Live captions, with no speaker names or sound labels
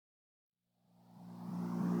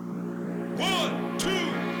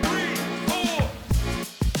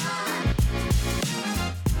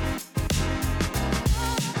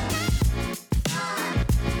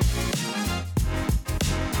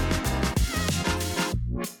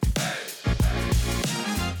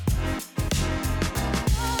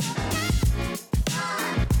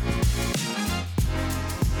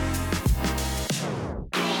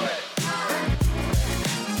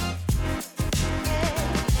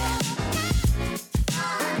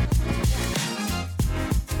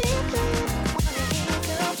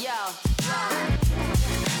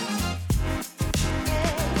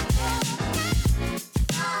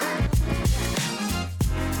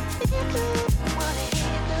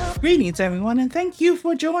Greetings, everyone, and thank you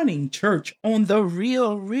for joining Church on the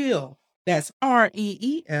Real. That's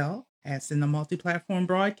REEL, as in the multi platform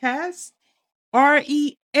broadcast,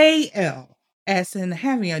 REAL, as in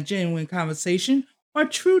having a genuine conversation or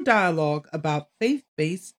true dialogue about faith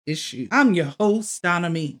based issues. I'm your host,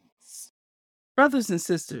 Donna Means. Brothers and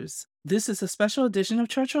sisters, this is a special edition of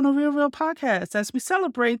Church on the Real podcast as we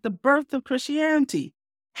celebrate the birth of Christianity.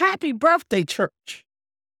 Happy birthday, church!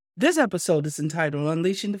 This episode is entitled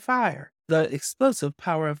Unleashing the Fire, the Explosive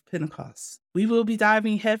Power of Pentecost. We will be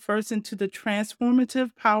diving headfirst into the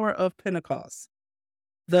transformative power of Pentecost,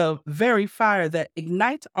 the very fire that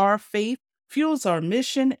ignites our faith, fuels our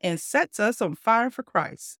mission, and sets us on fire for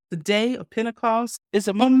Christ. The day of Pentecost is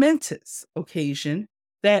a momentous occasion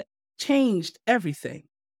that changed everything.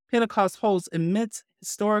 Pentecost holds immense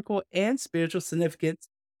historical and spiritual significance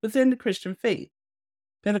within the Christian faith.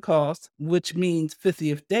 Pentecost, which means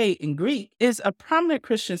 50th day in Greek, is a prominent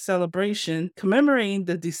Christian celebration commemorating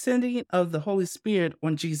the descending of the Holy Spirit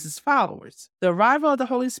on Jesus' followers. The arrival of the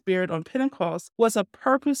Holy Spirit on Pentecost was a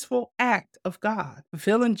purposeful act of God,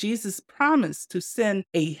 fulfilling Jesus' promise to send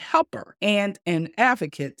a helper and an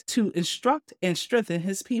advocate to instruct and strengthen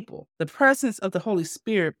his people. The presence of the Holy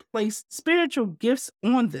Spirit placed spiritual gifts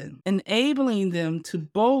on them, enabling them to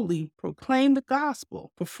boldly proclaim the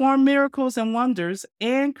gospel, perform miracles and wonders,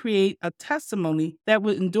 and create a testimony that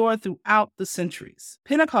would endure throughout the centuries.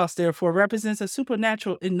 Pentecost, therefore, represents a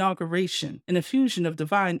supernatural inauguration, an infusion of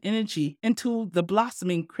divine energy into the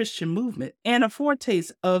blossoming Christian movement, and a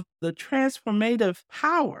foretaste of the transformative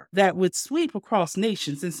power that would sweep across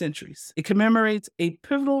nations and centuries. It commemorates a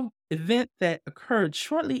pivotal event that occurred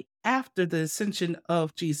shortly after the ascension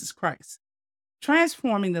of Jesus Christ,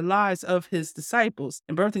 transforming the lives of his disciples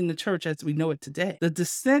and birthing the church as we know it today. The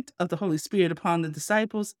descent of the Holy Spirit upon the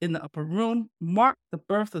disciples in the upper room marked the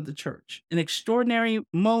birth of the church, an extraordinary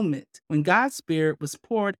moment when God's Spirit was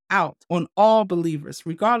poured out on all believers,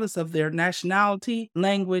 regardless of their nationality,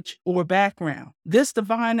 language, or background. This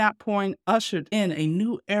divine outpouring ushered in a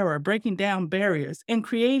new era, breaking down barriers and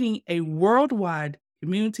creating a worldwide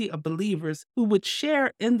community of believers who would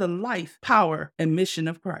share in the life, power, and mission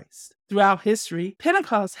of Christ. Throughout history,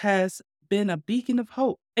 Pentecost has been a beacon of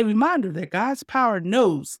hope, a reminder that God's power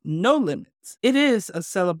knows no limits. It is a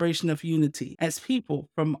celebration of unity as people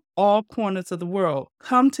from all corners of the world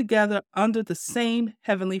come together under the same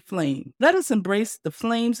heavenly flame. Let us embrace the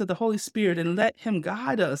flames of the Holy Spirit and let him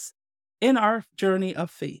guide us in our journey of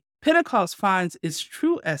faith. Pentecost finds its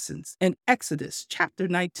true essence in Exodus chapter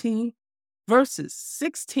 19, verses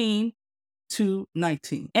 16 to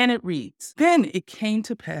 19. And it reads, "Then it came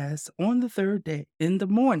to pass on the third day in the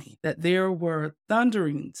morning that there were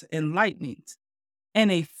thunderings and lightnings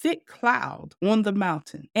and a thick cloud on the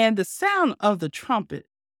mountain. And the sound of the trumpet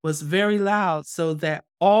was very loud, so that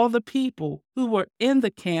all the people who were in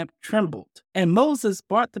the camp trembled. And Moses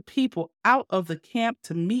brought the people out of the camp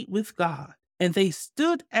to meet with God. And they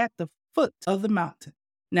stood at the foot of the mountain.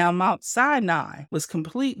 Now Mount Sinai was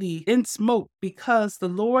completely in smoke because the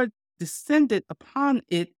Lord descended upon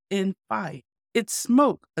it in fire. Its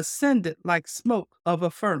smoke ascended like smoke of a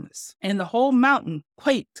furnace, and the whole mountain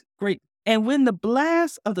quaked greatly. And when the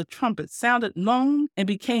blast of the trumpet sounded long and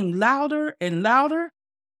became louder and louder,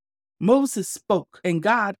 Moses spoke, and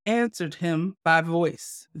God answered him by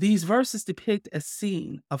voice." These verses depict a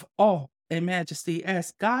scene of awe and majesty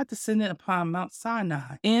as God descended upon Mount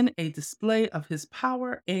Sinai in a display of his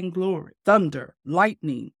power and glory. Thunder,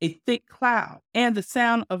 lightning, a thick cloud, and the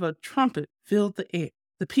sound of a trumpet filled the air.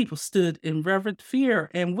 The people stood in reverent fear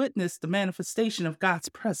and witnessed the manifestation of God's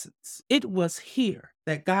presence. It was here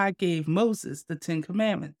that God gave Moses the 10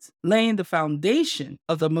 Commandments, laying the foundation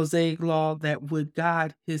of the Mosaic law that would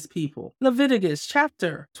guide his people. Leviticus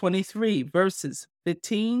chapter 23, verses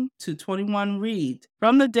 15 to 21 read,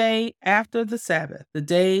 "From the day after the Sabbath, the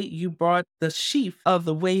day you brought the sheaf of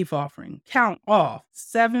the wave offering, count off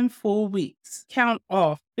 7 full weeks. Count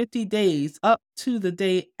off 50 days up to the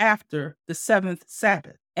day after the 7th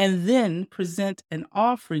Sabbath. And then present an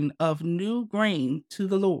offering of new grain to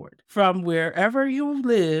the Lord. From wherever you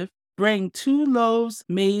live, bring 2 loaves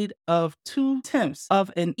made of 2/10 of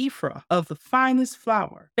an ephah of the finest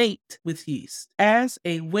flour, baked with yeast, as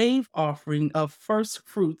a wave offering of first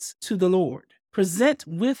fruits to the Lord. Present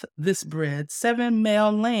with this bread 7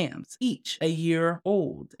 male lambs, each a year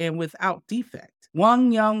old and without defect,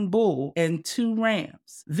 1 young bull and 2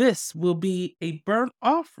 rams. This will be a burnt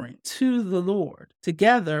offering to the Lord,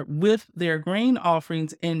 together with their grain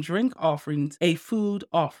offerings and drink offerings, a food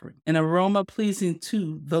offering, an aroma pleasing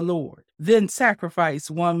to the Lord. Then sacrifice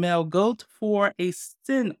 1 male goat for a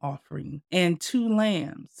sin offering and 2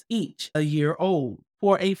 lambs, each a year old,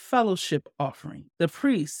 for a fellowship offering. The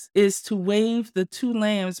priest is to wave the two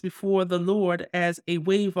lambs before the Lord as a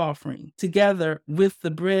wave offering, together with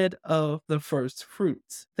the bread of the first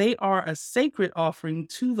fruits. They are a sacred offering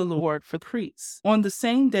to the Lord for priests. On the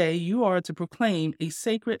same day, you are to proclaim a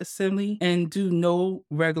sacred assembly and do no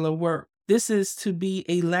regular work. This is to be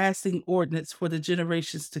a lasting ordinance for the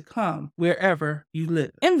generations to come, wherever you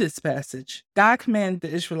live. In this passage, God commanded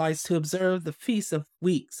the Israelites to observe the Feast of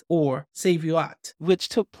Weeks, or Shavuot, which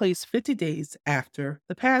took place 50 days after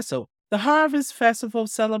the Passover. The harvest festival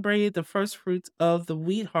celebrated the first fruits of the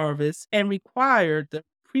wheat harvest and required the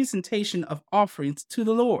presentation of offerings to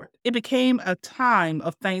the Lord. It became a time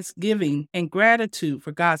of thanksgiving and gratitude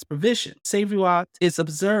for God's provision. Shavuot is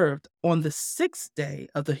observed on the sixth day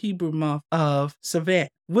of the Hebrew month of Sivan,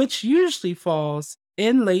 which usually falls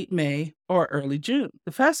in late May or early June.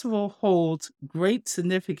 The festival holds great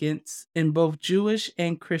significance in both Jewish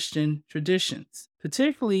and Christian traditions,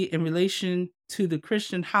 particularly in relation to the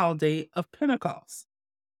Christian holiday of Pentecost.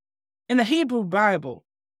 In the Hebrew Bible,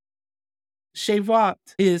 Shavuot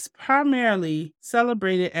is primarily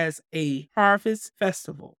celebrated as a harvest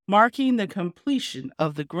festival, marking the completion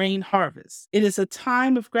of the grain harvest. It is a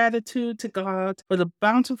time of gratitude to God for the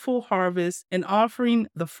bountiful harvest and offering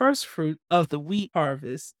the first fruit of the wheat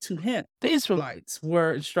harvest to Him. The Israelites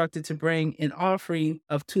were instructed to bring an offering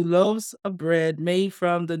of 2 loaves of bread made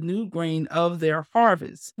from the new grain of their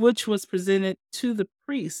harvest, which was presented to the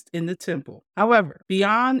priest in the temple. However,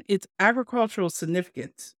 beyond its agricultural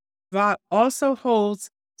significance, Shavuot also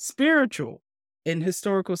holds spiritual and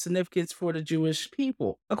historical significance for the Jewish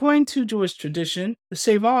people. According to Jewish tradition, the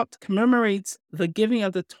Shavuot commemorates the giving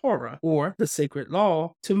of the Torah, or the sacred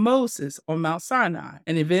law, to Moses on Mount Sinai,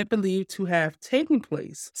 an event believed to have taken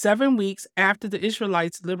place 7 weeks after the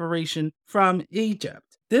Israelites' liberation from Egypt.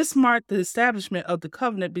 This marked the establishment of the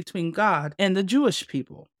covenant between God and the Jewish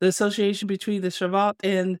people. The association between the Shavuot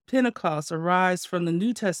and Pentecost arises from the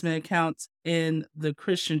New Testament accounts in the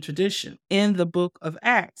Christian tradition. In the book of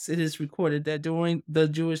Acts, it is recorded that during the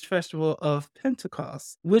Jewish festival of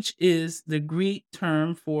Pentecost, which is the Greek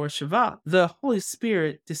term for Shavuot, the Holy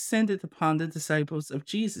Spirit descended upon the disciples of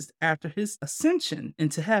Jesus after his ascension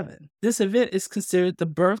into heaven. This event is considered the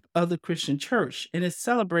birth of the Christian church and is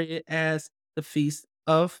celebrated as the Feast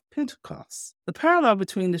of Pentecost. The parallel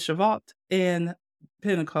between the Shavuot and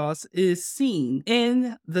Pentecost is seen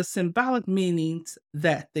in the symbolic meanings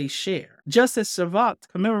that they share. Just as Shavuot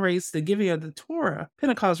commemorates the giving of the Torah,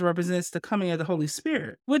 Pentecost represents the coming of the Holy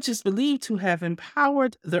Spirit, which is believed to have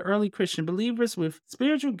empowered the early Christian believers with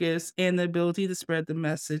spiritual gifts and the ability to spread the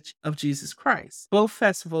message of Jesus Christ. Both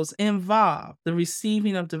festivals involve the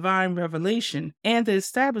receiving of divine revelation and the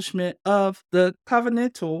establishment of the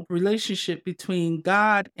covenantal relationship between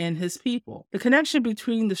God and his people. The connection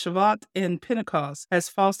between the Shavuot and Pentecost has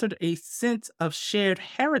fostered a sense of shared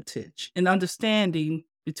heritage and understanding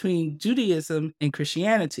between Judaism and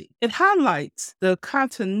Christianity. It highlights the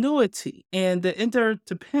continuity and the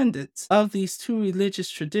interdependence of these two religious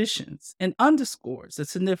traditions and underscores the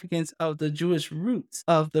significance of the Jewish roots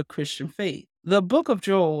of the Christian faith. The book of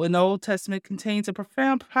Joel in the Old Testament contains a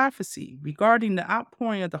profound prophecy regarding the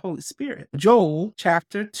outpouring of the Holy Spirit. Joel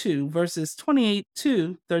chapter 2, verses 28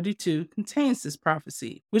 to 32 contains this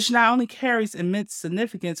prophecy, which not only carries immense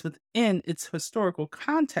significance within its historical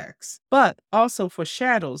context, but also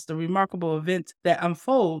foreshadows the remarkable events that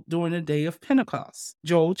unfold during the day of Pentecost.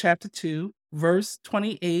 Joel chapter 2, verse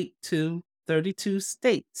 28 to 32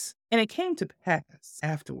 states, "And it came to pass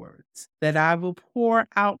afterwards that I will pour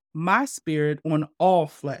out my spirit on all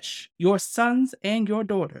flesh. Your sons and your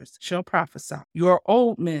daughters shall prophesy. Your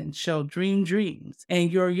old men shall dream dreams,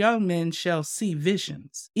 and your young men shall see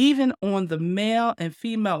visions. Even on the male and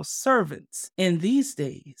female servants in these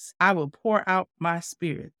days I will pour out my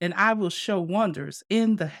spirit, and I will show wonders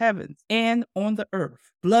in the heavens and on the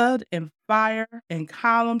earth, blood and fire and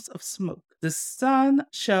columns of smoke. The sun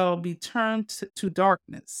shall be turned to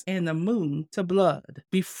darkness and the moon to blood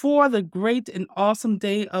before the great and awesome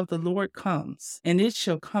day of the Lord comes. And it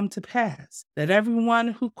shall come to pass that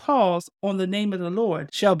everyone who calls on the name of the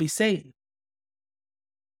Lord shall be saved."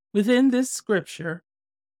 Within this scripture,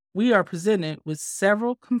 we are presented with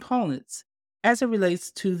several components as it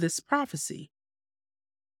relates to this prophecy.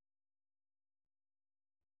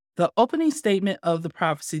 The opening statement of the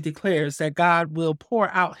prophecy declares that God will pour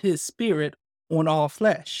out his spirit on all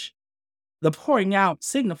flesh. The pouring out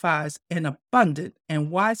signifies an abundant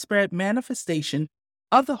and widespread manifestation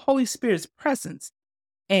of the Holy Spirit's presence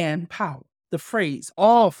and power. The phrase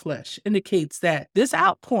all flesh indicates that this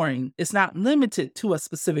outpouring is not limited to a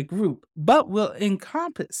specific group, but will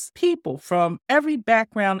encompass people from every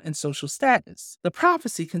background and social status. The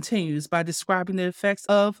prophecy continues by describing the effects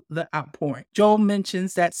of the outpouring. Joel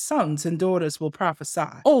mentions that sons and daughters will prophesy,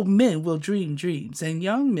 old men will dream dreams, and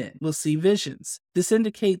young men will see visions. This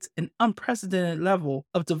indicates an unprecedented level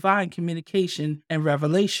of divine communication and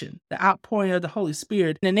revelation. The outpouring of the Holy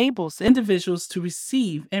Spirit enables individuals to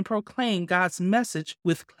receive and proclaim God's message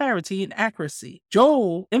with clarity and accuracy.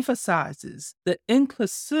 Joel emphasizes the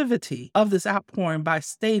inclusivity of this outpouring by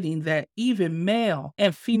stating that even male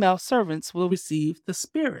and female servants will receive the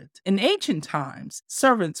Spirit. In ancient times,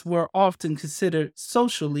 servants were often considered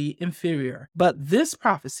socially inferior, but this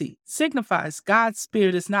prophecy signifies God's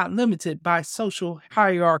Spirit is not limited by social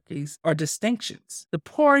hierarchies or distinctions. The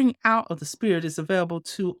pouring out of the Spirit is available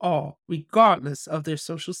to all, regardless of their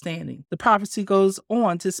social standing. The prophecy goes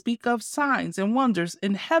on to speak of signs and wonders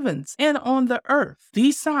in heavens and on the earth.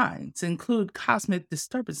 These signs include cosmic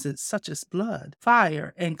disturbances such as blood,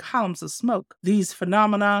 fire, and columns of smoke. These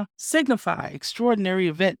phenomena signify extraordinary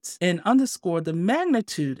events and underscore the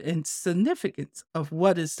magnitude and significance of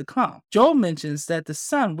what is to come. Joel mentions that the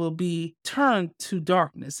sun will be turned to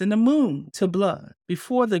darkness and the moon to blood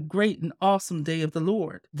before the great and awesome day of the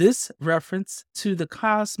Lord. This reference to the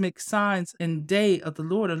cosmic signs and day of the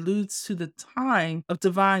Lord alludes to the time of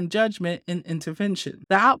divine judgment and intervention.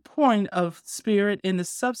 The outpouring of Spirit and the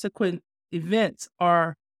subsequent events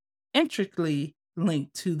are intricately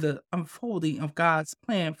linked to the unfolding of God's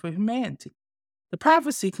plan for humanity. The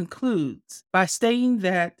prophecy concludes by stating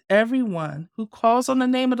that everyone who calls on the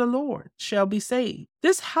name of the Lord shall be saved.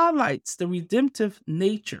 This highlights the redemptive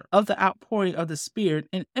nature of the outpouring of the Spirit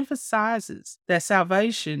and emphasizes that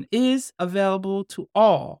salvation is available to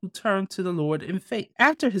all who turn to the Lord in faith.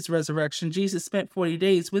 After his resurrection, Jesus spent 40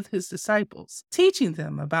 days with his disciples, teaching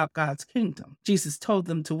them about God's kingdom. Jesus told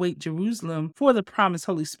them to wait Jerusalem for the promised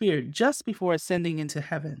Holy Spirit just before ascending into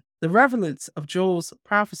heaven. The relevance of Joel's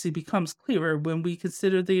prophecy becomes clearer when we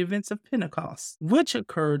consider the events of Pentecost, which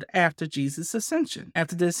occurred after Jesus' ascension.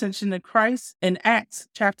 After the ascension of Christ, in Acts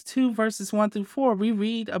chapter 2, verses 1 through 4, we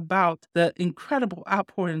read about the incredible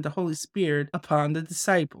outpouring of the Holy Spirit upon the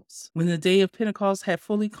disciples. When the day of Pentecost had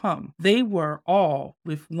fully come, they were all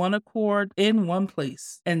with one accord in one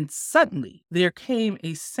place, and suddenly there came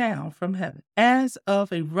a sound from heaven, as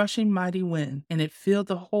of a rushing mighty wind, and it filled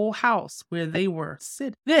the whole house where they were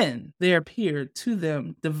sitting. Then there appeared to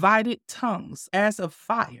them divided tongues as of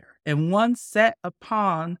fire, and one sat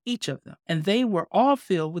upon each of them. And they were all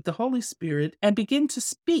filled with the Holy Spirit and began to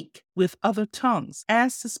speak with other tongues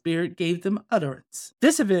as the Spirit gave them utterance.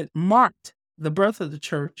 This event marked the birth of the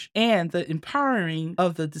church and the empowering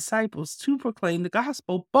of the disciples to proclaim the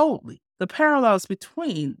gospel boldly. The parallels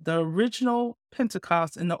between the original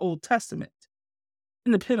Pentecost in the Old Testament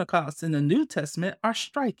and the Pentecost in the New Testament are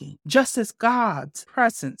striking. Just as God's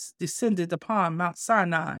presence descended upon Mount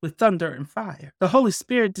Sinai with thunder and fire, the Holy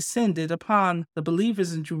Spirit descended upon the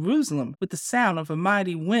believers in Jerusalem with the sound of a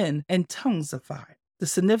mighty wind and tongues of fire. The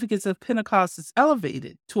significance of Pentecost is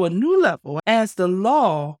elevated to a new level as the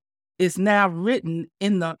law is now written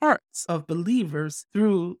in the hearts of believers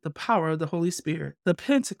through the power of the Holy Spirit. The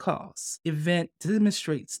Pentecost event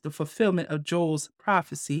demonstrates the fulfillment of Joel's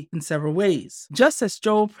prophecy in several ways. Just as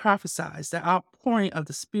Joel prophesied, the outpouring of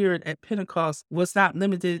the Spirit at Pentecost was not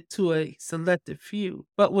limited to a selected few,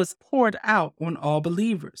 but was poured out on all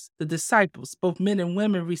believers. The disciples, both men and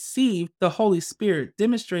women, received the Holy Spirit,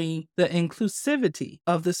 demonstrating the inclusivity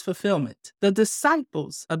of this fulfillment. The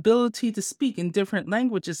disciples' ability to speak in different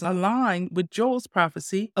languages aligned with Joel's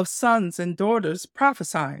prophecy of sons and daughters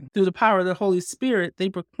prophesying. Through the power of the Holy Spirit, they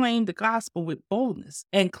proclaimed the gospel with boldness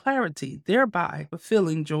and clarity, thereby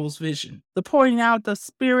fulfilling Joel's vision. The pouring out of the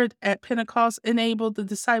Spirit at Pentecost enabled the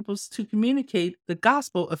disciples to communicate the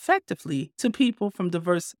gospel effectively to people from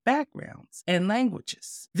diverse backgrounds and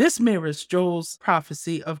languages. This mirrors Joel's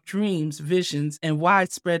prophecy of dreams, visions, and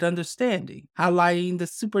widespread understanding, highlighting the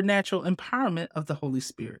supernatural empowerment of the Holy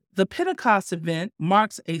Spirit. The Pentecost event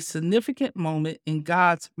marks a significant moment in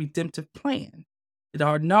God's redemptive plan. It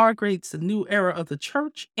inaugurates the new era of the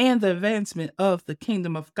church and the advancement of the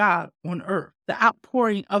kingdom of God on earth. The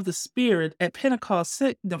outpouring of the Spirit at Pentecost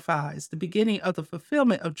signifies the beginning of the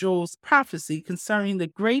fulfillment of Joel's prophecy concerning the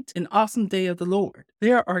great and awesome day of the Lord.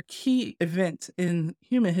 There are key events in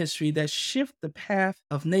human history that shift the path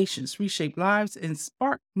of nations, reshape lives, and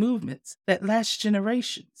spark movements that last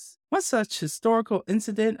generations. One such historical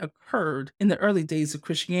incident occurred in the early days of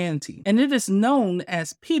Christianity, and it is known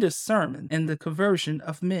as Peter's sermon and the conversion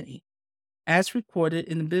of many. as recorded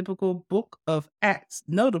in the biblical book of Acts,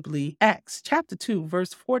 notably Acts chapter 2,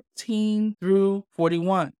 verse 14 through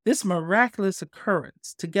 41. This miraculous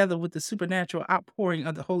occurrence, together with the supernatural outpouring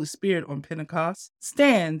of the Holy Spirit on Pentecost,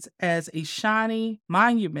 stands as a shining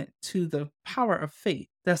monument to the power of faith,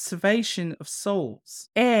 the salvation of souls,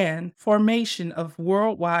 and formation of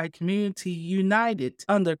worldwide community united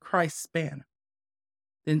under Christ's banner.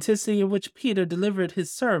 The intensity in which Peter delivered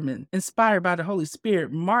his sermon, inspired by the Holy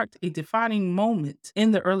Spirit, marked a defining moment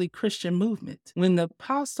in the early Christian movement. When the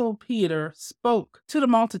Apostle Peter spoke to the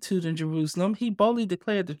multitude in Jerusalem, he boldly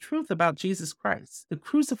declared the truth about Jesus Christ, the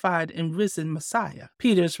crucified and risen Messiah.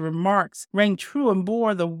 Peter's remarks rang true and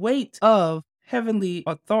bore the weight of heavenly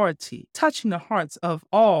authority, touching the hearts of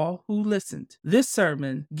all who listened. This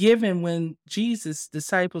sermon, given when Jesus'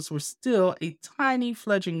 disciples were still a tiny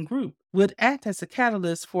fledgling group, would act as a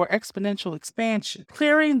catalyst for exponential expansion,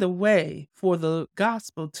 clearing the way for the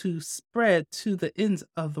gospel to spread to the ends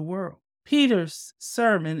of the world. Peter's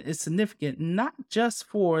sermon is significant not just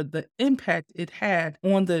for the impact it had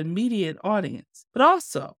on the immediate audience, but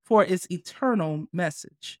also for its eternal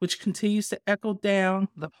message, which continues to echo down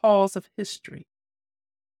the halls of history.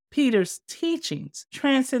 Peter's teachings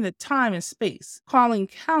transcended time and space, calling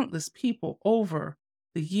countless people over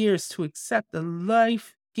the years to accept the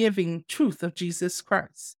life-giving truth of Jesus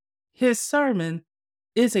Christ. His sermon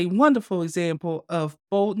is a wonderful example of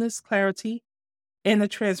boldness, clarity, and the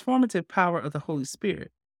transformative power of the Holy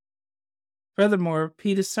Spirit. Furthermore,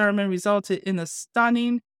 Peter's sermon resulted in a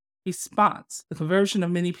stunning response, the conversion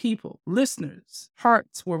of many people. Listeners'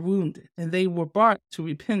 hearts were wounded, and they were brought to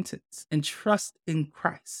repentance and trust in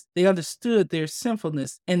Christ. They understood their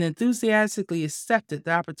sinfulness and enthusiastically accepted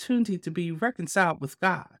the opportunity to be reconciled with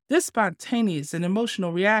God. This spontaneous and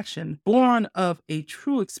emotional reaction, born of a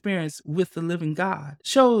true experience with the living God,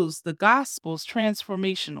 shows the gospel's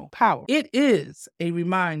transformational power. It is a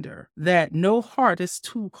reminder that no heart is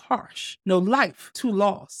too harsh, no life too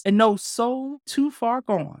lost, and no soul too far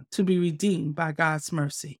gone to be redeemed by God's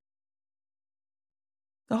mercy.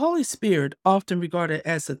 The Holy Spirit, often regarded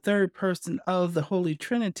as the third person of the Holy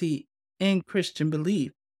Trinity in Christian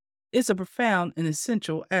belief, is a profound and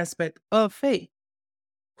essential aspect of faith.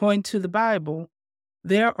 According to the Bible,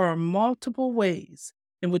 there are multiple ways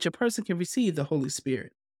in which a person can receive the Holy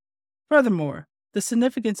Spirit. Furthermore, the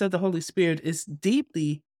significance of the Holy Spirit is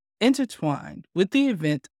deeply intertwined with the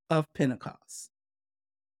event of Pentecost.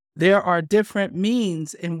 There are different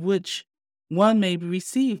means in which one may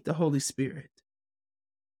receive the Holy Spirit.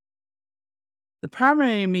 The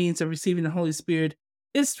primary means of receiving the Holy Spirit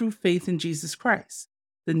is through faith in Jesus Christ.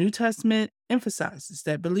 The New Testament emphasizes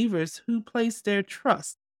that believers who place their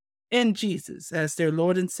trust in Jesus as their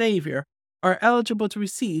Lord and Savior are eligible to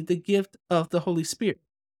receive the gift of the Holy Spirit.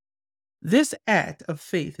 This act of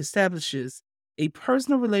faith establishes a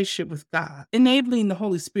personal relationship with God, enabling the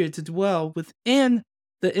Holy Spirit to dwell within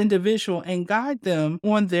the individual and guide them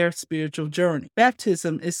on their spiritual journey.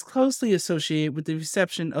 Baptism is closely associated with the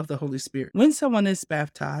reception of the Holy Spirit. When someone is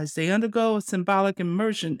baptized, they undergo a symbolic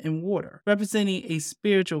immersion in water, representing a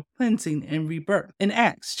spiritual cleansing and rebirth. In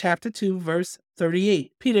Acts chapter 2, verse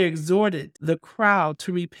 38, Peter exhorted the crowd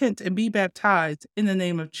to repent and be baptized in the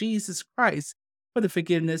name of Jesus Christ for the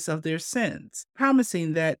forgiveness of their sins,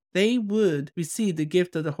 promising that they would receive the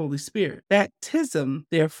gift of the Holy Spirit. Baptism,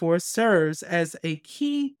 therefore, serves as a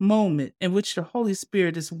key moment in which the Holy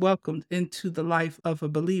Spirit is welcomed into the life of a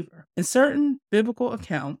believer. In certain biblical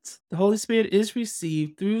accounts, the Holy Spirit is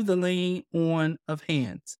received through the laying on of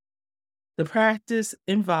hands. The practice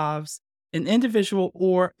involves an individual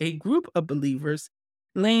or a group of believers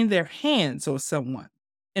laying their hands on someone,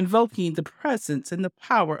 invoking the presence and the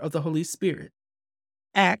power of the Holy Spirit.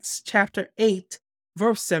 Acts chapter 8,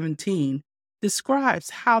 verse 17, describes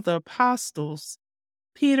how the apostles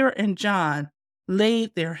Peter and John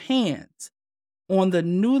laid their hands on the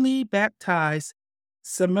newly baptized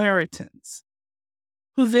Samaritans,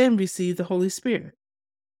 who then received the Holy Spirit.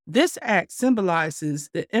 This act symbolizes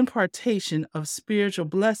the impartation of spiritual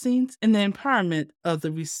blessings and the empowerment of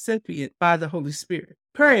the recipient by the Holy Spirit.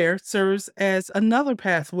 Prayer serves as another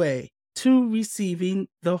pathway to receiving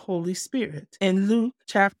the Holy Spirit. In Luke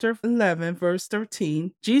chapter 11, verse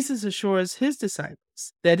 13, Jesus assures his disciples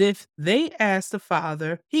that if they ask the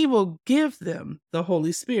Father, he will give them the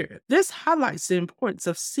Holy Spirit. This highlights the importance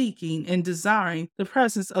of seeking and desiring the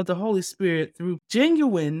presence of the Holy Spirit through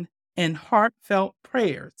genuine and heartfelt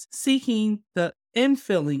prayers. Seeking the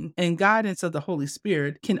infilling and guidance of the Holy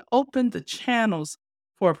Spirit can open the channels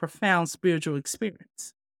for a profound spiritual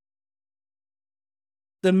experience.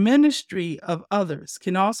 The ministry of others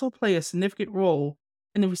can also play a significant role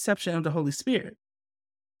in the reception of the Holy Spirit.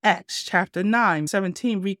 Acts chapter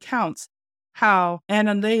 9:17 recounts how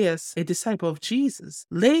Ananias, a disciple of Jesus,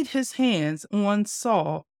 laid his hands on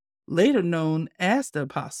Saul, later known as the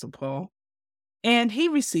Apostle Paul, and he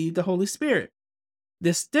received the Holy Spirit.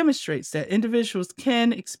 This demonstrates that individuals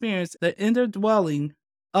can experience the indwelling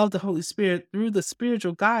of the Holy Spirit through the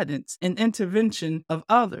spiritual guidance and intervention of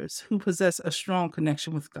others who possess a strong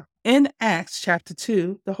connection with God. In Acts chapter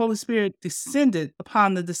 2, the Holy Spirit descended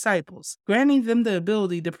upon the disciples, granting them the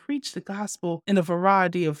ability to preach the gospel in a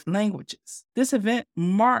variety of languages. This event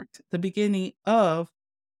marked the beginning of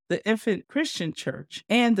the infant Christian church,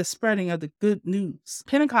 and the spreading of the good news.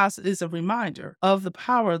 Pentecost is a reminder of the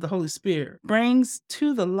power of the Holy Spirit, brings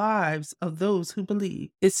to the lives of those who believe.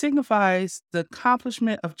 It signifies the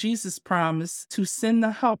accomplishment of Jesus' promise to send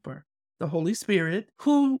the Helper, the Holy Spirit,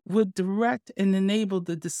 who would direct and enable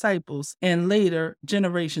the disciples and later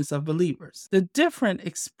generations of believers. The different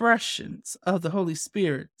expressions of the Holy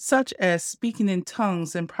Spirit, such as speaking in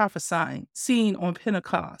tongues and prophesying, seen on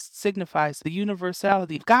Pentecost, signifies the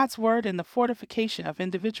universality of God's word and the fortification of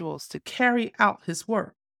individuals to carry out his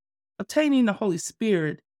work. Obtaining the Holy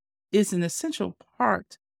Spirit is an essential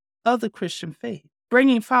part of the Christian faith,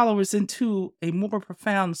 bringing followers into a more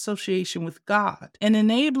profound association with God and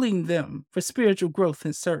enabling them for spiritual growth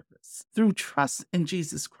and service. Through trust in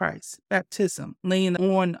Jesus Christ, baptism, laying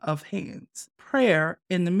on of hands, prayer,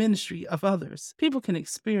 and the ministry of others, people can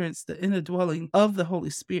experience the inner dwelling of the Holy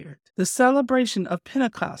Spirit. The celebration of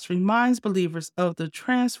Pentecost reminds believers of the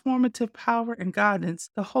transformative power and guidance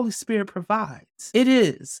the Holy Spirit provides. It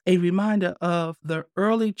is a reminder of the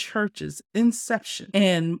early church's inception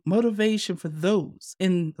and motivation for those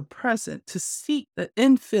in the present to seek the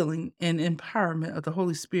infilling and empowerment of the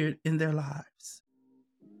Holy Spirit in their lives.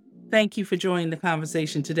 Thank you for joining the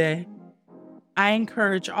conversation today. I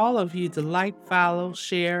encourage all of you to like, follow,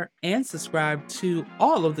 share, and subscribe to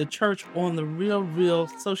all of the Church on the Real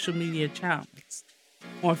social media channels.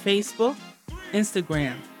 On Facebook,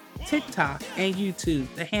 Instagram, TikTok, and YouTube,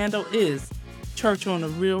 the handle is Church on the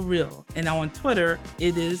Real. And on Twitter,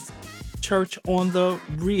 it is Church on the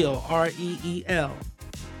Real, REEL.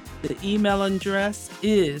 The email address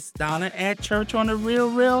is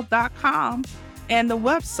donna@churchontherealreal.com, and the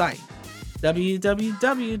website,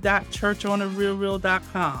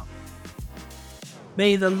 www.churchontherealreal.com.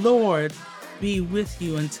 May the Lord be with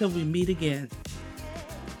you until we meet again.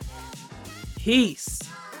 Peace.